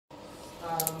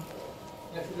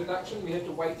natural deduction. We had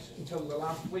to wait until the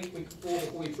last week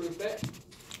before we proved that.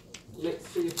 Let's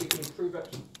see if we can prove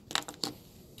it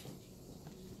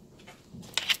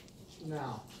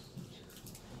now.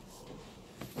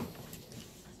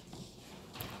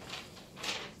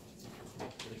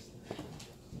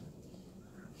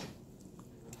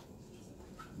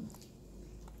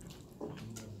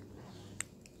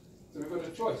 So we've got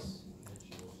a choice.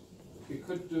 We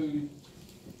could do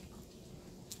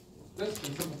this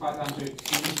and simplify it down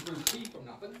to prove P from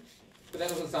nothing, but that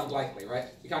doesn't sound likely, right?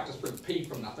 You can't just prove P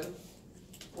from nothing.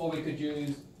 Or we could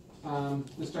use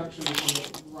this junction on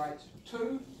the right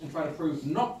 2 and try to prove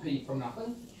not P from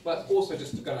nothing, but also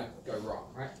just going to go wrong,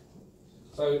 right?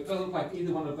 So it doesn't look like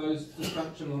either one of those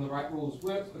disjunction on the right rules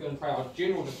works. We're going to try our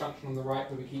general disjunction on the right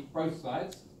where we keep both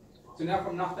sides. So now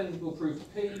from nothing we'll prove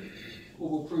P, or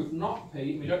we'll prove not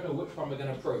P, and we don't know which one we're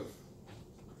going to prove.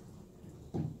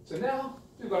 So now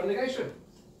we've got a negation.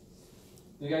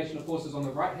 Negation, of course, is on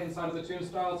the right-hand side of the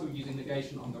turnstile, so we're using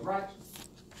negation on the right.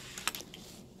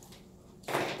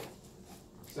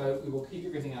 So we will keep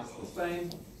everything else the same.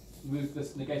 Move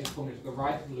this negated formula to the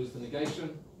right and lose the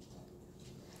negation.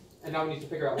 And now we need to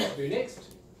figure out what to do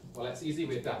next. Well, that's easy,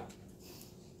 we're done.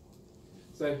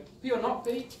 So P or not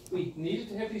P, we needed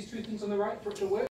to have these two things on the right for it to work.